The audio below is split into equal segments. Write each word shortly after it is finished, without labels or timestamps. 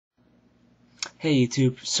Hey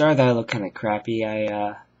YouTube, sorry that I look kind of crappy.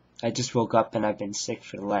 I just woke up and I've been sick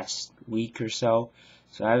for the last week or so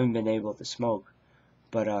I haven't been able to smoke.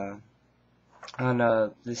 But on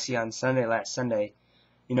Sunday, last Sunday,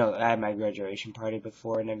 I had my graduation party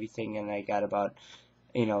before and everything, and I got about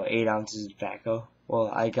 8 ounces of tobacco. Well,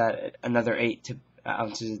 I got another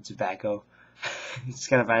ounces of tobacco. It's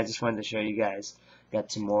kind of fun. I just wanted to show you guys.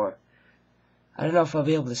 Got some more. I don't know if I'll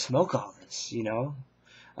be able to smoke all this.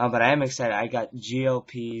 But I am excited. I got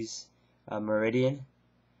Pease Meridian,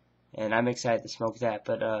 and I'm excited to smoke that.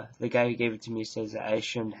 But the guy who gave it to me says that I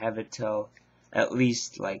shouldn't have it till at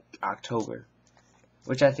least like October,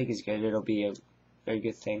 which I think is good. It'll be a very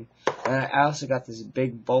good thing. And I also got this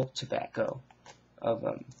big bulk tobacco of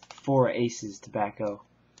 4 Aces tobacco,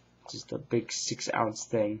 just a big 6-ounce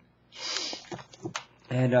thing.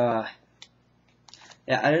 And yeah,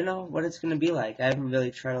 I don't know what it's gonna be like. I haven't really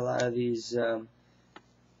tried a lot of these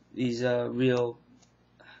real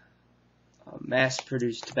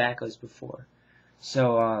mass-produced tobaccos before.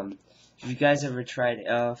 So if you guys ever tried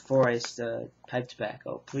 4-Ace pipe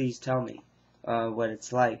tobacco, please tell me what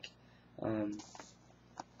it's like. But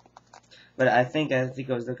I think I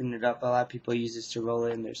was looking it up. A lot of people use this to roll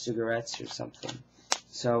in their cigarettes or something.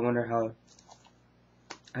 So I wonder how.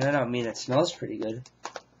 I don't know. I mean, it smells pretty good.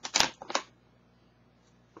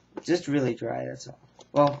 Just really dry. That's all.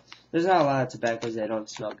 Well, there's not a lot of tobaccos that don't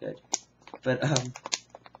smell good. But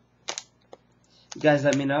you guys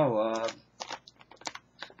let me know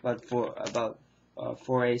about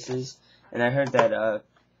 4 Aces. And I heard that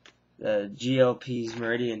the Pease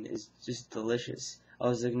Meridian is just delicious. I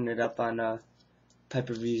was looking it up on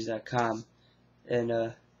pipereviews.com, and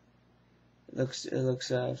it looks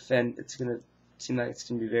it's gonna seem like it's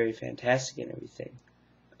gonna be very fantastic and everything.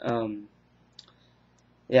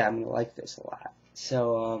 Yeah, I'm gonna like this a lot.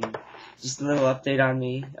 So just a little update on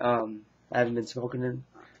me. I haven't been smoking in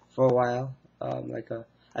for a while. I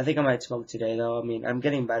think I might smoke today though. I mean, I'm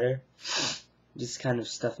getting better. Just kind of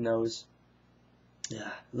stuffed nose. Yeah,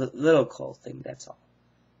 little cold thing. That's all.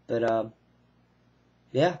 But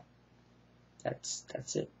yeah,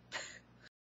 that's it.